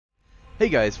Hey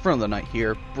guys, Front of the Night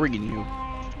here, bringing you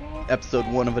episode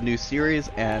 1 of a new series,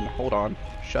 and hold on,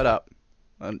 shut up.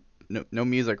 No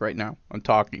music right now, I'm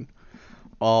talking.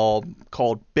 All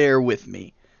called Bear With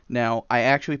Me. Now, I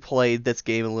actually played this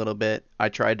game a little bit. I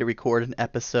tried to record an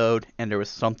episode, and there was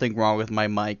something wrong with my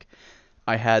mic.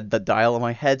 I had the dial of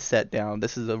my headset down.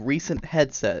 This is a recent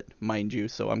headset, mind you,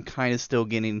 so I'm kind of still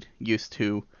getting used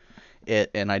to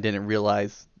it, and I didn't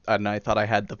realize, and I thought I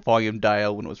had the volume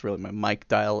dial when it was really my mic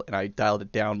dial, and I dialed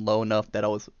it down low enough that I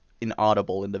was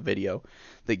inaudible in the video.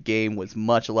 The game was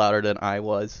much louder than I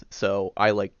was, so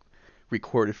I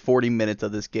recorded 40 minutes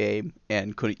of this game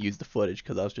and couldn't use the footage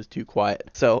because I was just too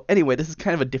quiet. So anyway, this is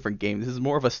kind of a different game. This is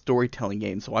more of a storytelling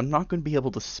game, so I'm not going to be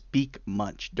able to speak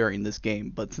much during this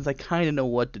game, but since I kind of know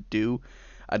what to do,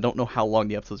 I don't know how long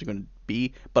the episodes are going to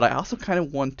be, but I also kind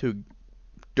of want to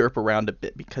derp around a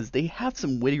bit because they have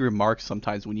some witty remarks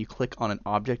sometimes when you click on an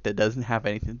object that doesn't have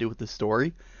anything to do with the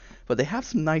story, but they have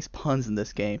some nice puns in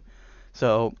this game.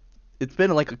 So it's been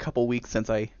like a couple weeks since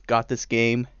I got this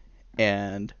game,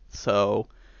 and so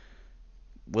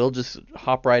we'll just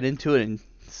hop right into it and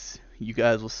you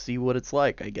guys will see what it's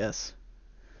like, I guess.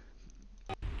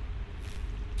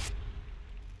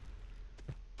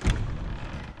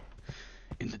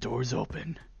 And the door's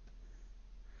open.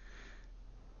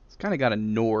 It's kind of got a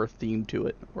Nor theme to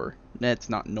it, or it's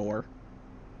not Nor.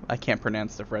 I can't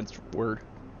pronounce the French word.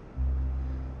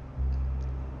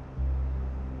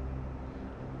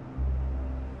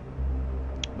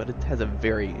 But it has a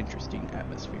very interesting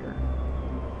atmosphere.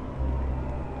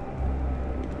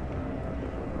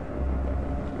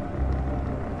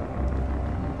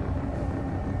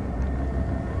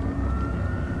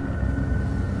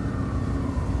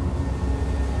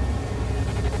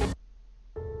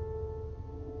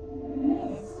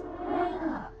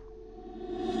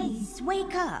 Please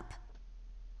wake up.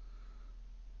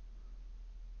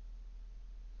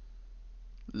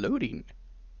 Loading.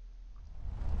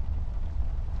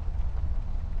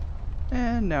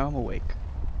 And now I'm awake.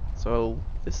 So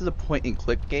this is a point and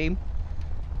click game,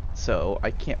 so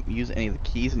I can't use any of the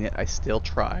keys, and yet I still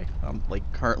try. I'm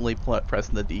currently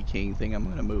pressing the D key thing. I'm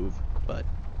gonna move, but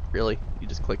really you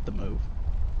just click the move.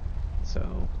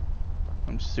 So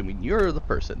I'm assuming you're the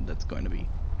person that's going to be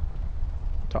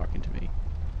talking to me.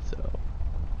 So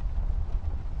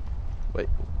wait,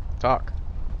 talk,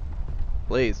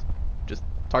 please. Just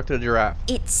talk to the giraffe.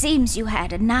 It seems you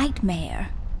had a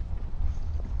nightmare.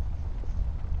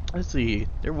 Let's see,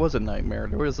 there was a nightmare.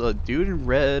 There was a dude in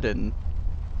red and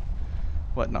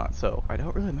whatnot, so I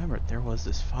don't really remember it. There was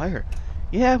this fire.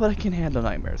 Yeah, but I can handle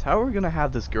nightmares. How are we gonna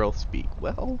have this girl speak?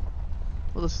 Well,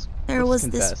 let's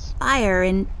confess. This fire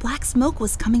and black smoke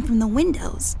was coming from the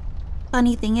windows.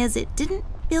 Funny thing is, it didn't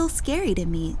feel scary to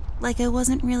me, like I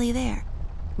wasn't really there.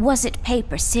 Was it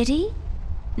Paper City?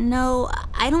 No,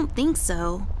 I don't think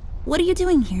so. What are you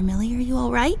doing here, Millie? Are you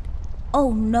alright?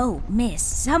 Oh no, miss.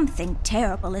 Something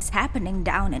terrible is happening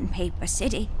down in Paper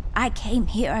City. I came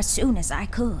here as soon as I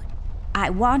could. I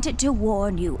wanted to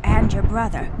warn you and your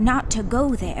brother not to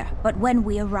go there, but when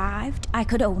we arrived, I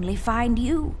could only find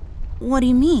you. What do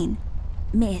you mean?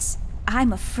 Miss,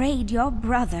 I'm afraid your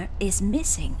brother is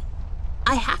missing.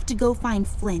 I have to go find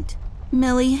Flint.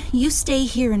 Millie, you stay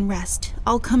here and rest.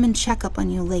 I'll come and check up on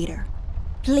you later.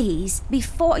 Please,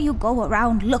 before you go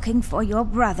around looking for your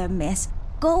brother, miss,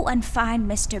 go and find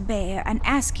Mr. Bear and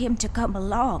ask him to come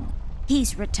along.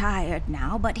 He's retired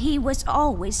now, but he was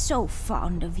always so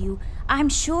fond of you. I'm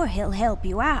sure he'll help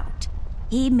you out.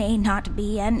 He may not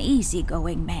be an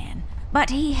easygoing man, but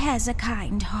he has a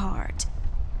kind heart.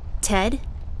 Ted?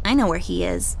 I know where he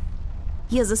is.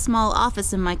 He has a small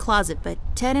office in my closet, but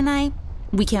Ted and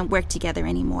we can't work together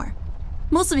anymore.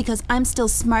 Mostly because I'm still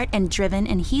smart and driven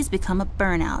and he's become a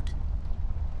burnout.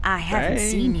 I haven't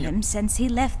seen him since he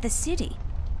left the city.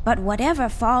 But whatever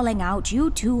falling out you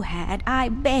two had, I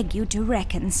beg you to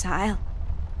reconcile.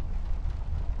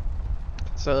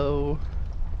 So,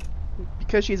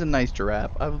 because she's a nice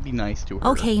giraffe, I would be nice to her.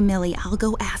 Okay, Millie, I'll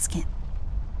go ask him.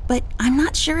 But I'm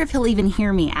not sure if he'll even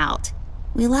hear me out.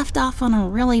 We left off on a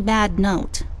really bad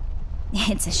note.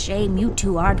 It's a shame you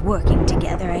two aren't working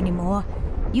together anymore.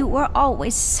 You were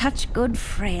always such good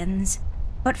friends.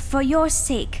 But for your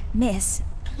sake, miss,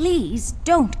 please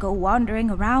don't go wandering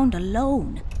around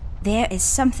alone. There is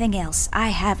something else I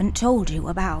haven't told you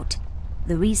about.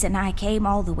 The reason I came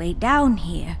all the way down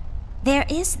here. There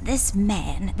is this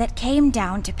man that came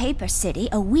down to Paper City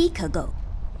a week ago.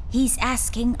 He's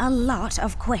asking a lot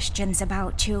of questions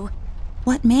about you.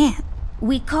 What man?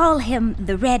 We call him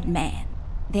the Red Man.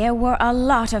 There were a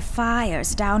lot of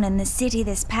fires down in the city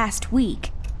this past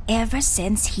week, ever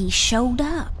since he showed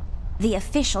up. The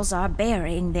officials are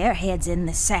burying their heads in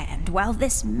the sand, while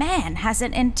this man has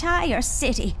an entire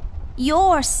city,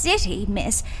 your city,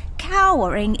 miss,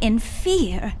 cowering in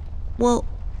fear. Well,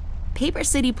 Paper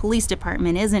City Police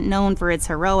Department isn't known for its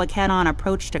heroic head-on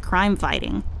approach to crime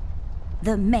fighting.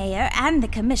 The mayor and the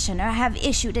commissioner have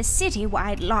issued a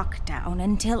citywide lockdown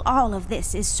until all of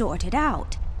this is sorted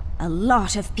out. A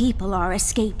lot of people are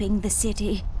escaping the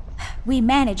city. We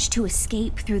managed to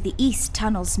escape through the East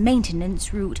Tunnel's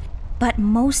maintenance route, but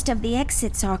most of the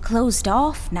exits are closed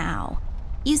off now.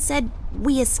 You said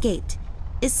we escaped.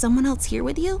 Is someone else here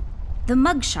with you? The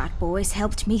Mugshot boys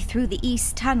helped me through the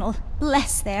East Tunnel,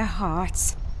 bless their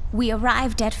hearts. We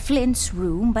arrived at Flint's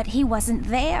room, but he wasn't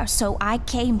there, so I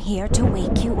came here to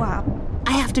wake you up.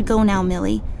 I have to go now,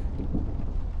 Millie.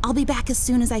 I'll be back as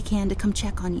soon as I can to come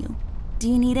check on you. Do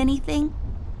you need anything?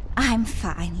 I'm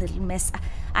fine, little miss.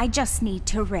 I just need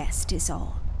to rest is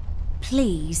all.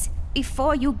 Please,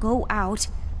 before you go out,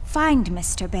 find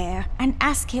Mr. Bear and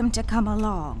ask him to come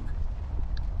along.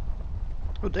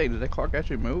 Oh dang, did that clock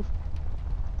actually move?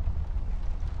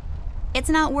 It's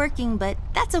not working, but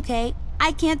that's okay.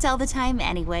 I can't tell the time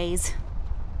anyways.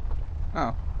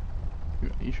 Oh.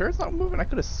 You sure it's not moving? I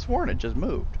could have sworn it just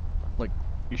moved. Like,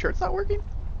 you sure it's not working?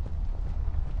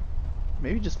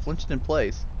 Maybe it just flinched in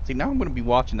place. See, now I'm going to be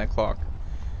watching that clock.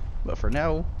 But for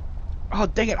now... Oh,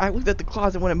 dang it! I looked at the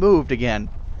closet when it moved again.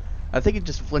 I think it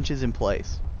just flinches in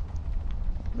place.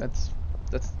 That's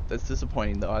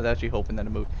disappointing, though. I was actually hoping that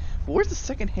it moved. But where's the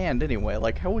second hand, anyway?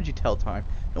 Like, how would you tell time?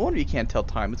 No wonder you can't tell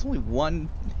time. It's only one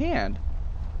hand.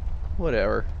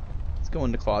 Whatever. Let's go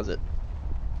in the closet.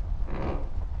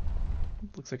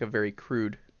 Looks like a very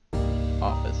crude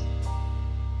office.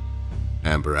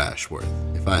 Amber Ashworth,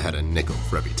 if I had a nickel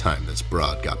for every time this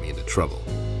broad got me into trouble,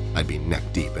 I'd be neck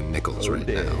deep in nickels right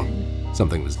now.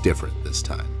 Something was different this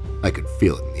time. I could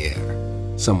feel it in the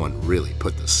air. Someone really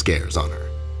put the scares on her.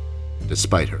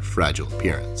 Despite her fragile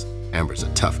appearance, Amber's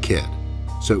a tough kid,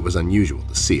 so it was unusual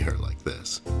to see her like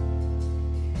this.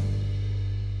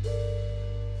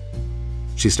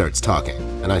 She starts talking,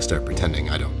 and I start pretending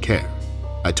I don't care.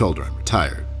 I told her I'm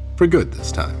retired, for good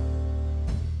this time.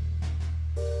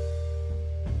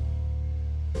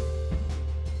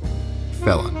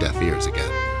 Fell on deaf ears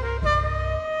again.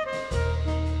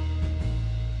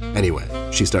 Anyway,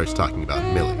 she starts talking about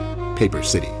Millie, Paper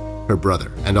City, her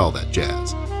brother, and all that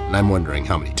jazz, and I'm wondering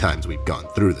how many times we've gone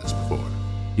through this before.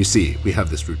 You see, we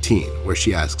have this routine where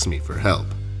she asks me for help,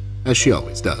 as she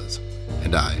always does,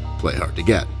 and I play hard to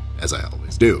get, as I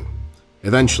always do.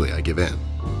 Eventually, I give in.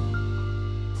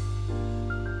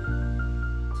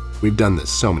 We've done this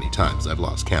so many times I've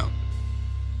lost count.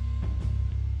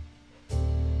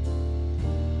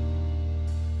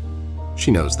 She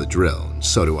knows the drill, and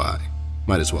so do I.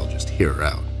 Might as well just hear her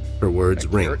out. Her words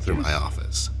ring through my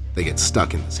office. They get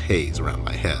stuck in this haze around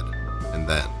my head, and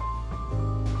then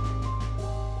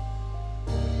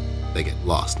they get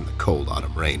lost in the cold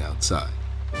autumn rain outside,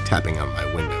 tapping on my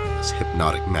window in this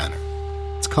hypnotic manner.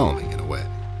 It's calming in a way,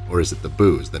 or is it the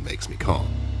booze that makes me calm?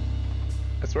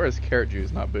 I swear it's carrot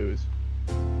juice, not booze.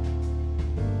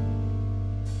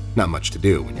 Not much to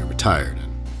do when you're retired,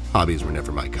 and hobbies were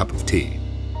never my cup of tea.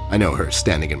 I know her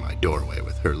standing in my doorway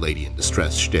with her lady in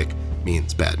distress shtick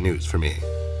means bad news for me,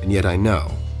 and yet I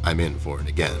know I'm in for it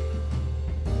again.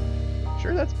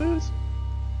 Sure that's booze?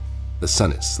 The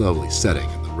sun is slowly setting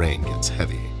and the rain gets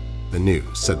heavy. The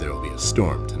news said there will be a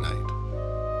storm tonight.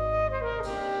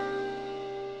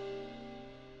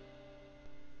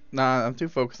 Nah, I'm too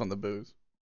focused on the booze.